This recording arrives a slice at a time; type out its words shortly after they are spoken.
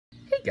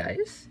Hey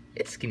guys,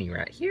 it's Skinny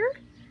Rat here,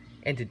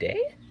 and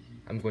today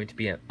I'm going to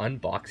be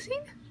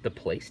unboxing the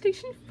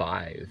PlayStation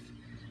 5.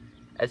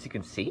 As you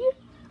can see,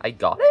 I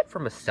got it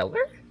from a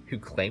seller who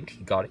claimed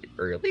he got it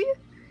early,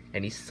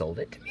 and he sold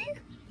it to me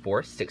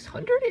for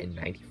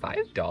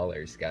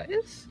 $695,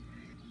 guys.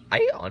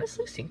 I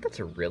honestly think that's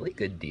a really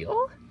good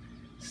deal,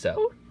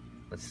 so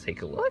let's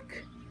take a look.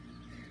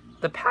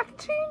 The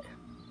packaging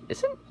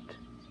isn't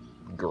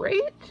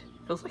great,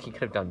 feels like he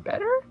could have done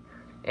better,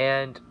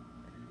 and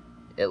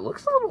it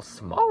looks a little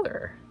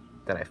smaller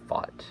than I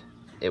thought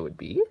it would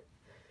be.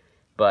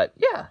 But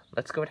yeah,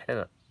 let's go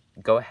ahead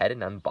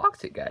and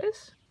unbox it,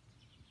 guys.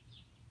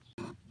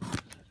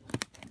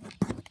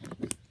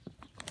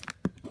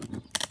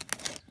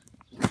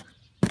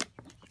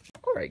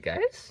 Alright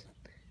guys,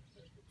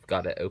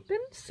 got it open,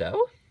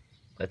 so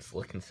let's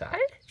look inside.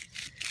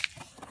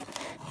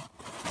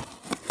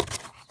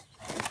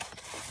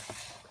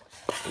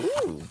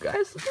 Ooh,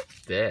 guys, look at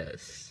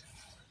this.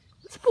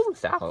 Let's pull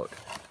this out.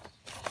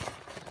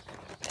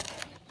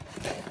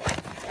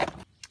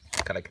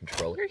 Got a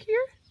controller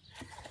here.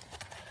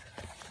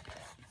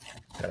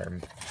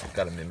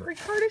 Got a memory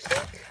card, I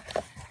think.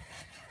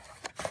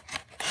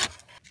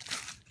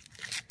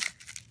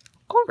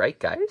 Alright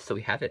guys, so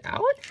we have it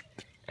out.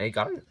 And I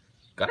gotta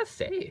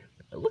say,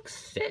 it looks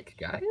sick,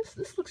 guys.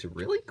 This looks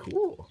really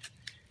cool.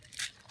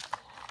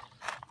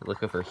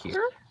 Look over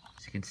here,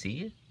 as you can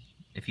see,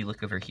 if you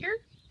look over here,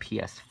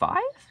 PS5.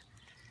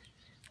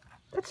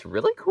 That's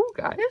really cool,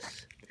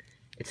 guys.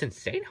 It's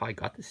insane how I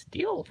got this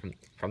deal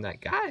from that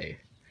guy.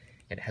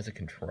 And it has a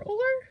controller?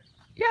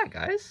 Yeah,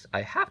 guys,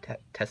 I have to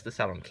test this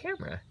out on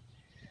camera.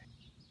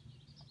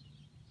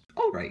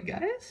 Alright,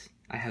 guys,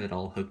 I have it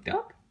all hooked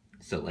up,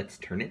 so let's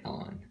turn it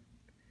on.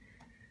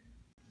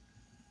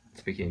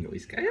 Let's make a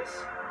noise,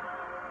 guys.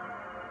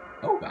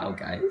 Oh, wow,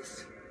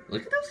 guys.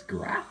 Look at those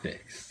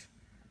graphics.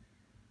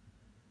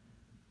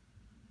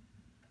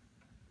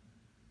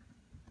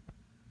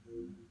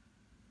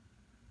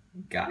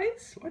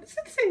 Guys, what does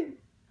it say?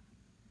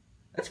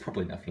 That's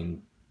probably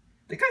nothing.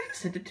 The guy who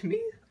sent it to me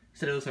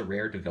said it was a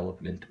rare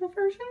developmental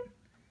version?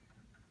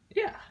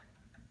 Yeah.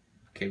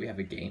 Okay, we have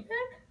a game then?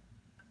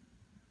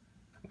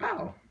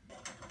 Wow.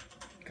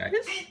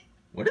 Guys,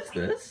 what is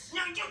this?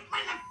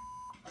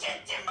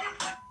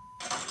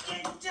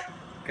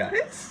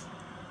 Guys?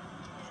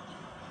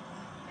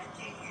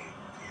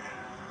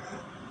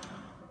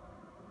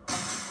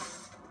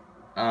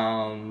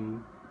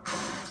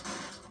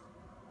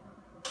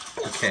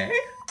 Okay.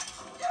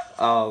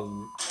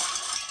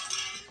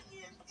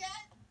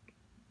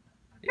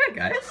 Yeah,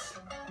 guys.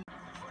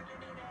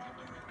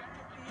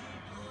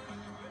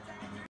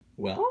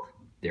 Well,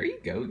 there you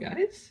go,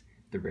 guys.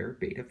 The rare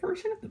beta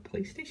version of the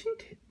PlayStation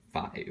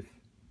 5.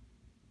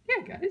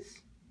 Yeah,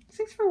 guys.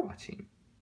 Thanks for watching.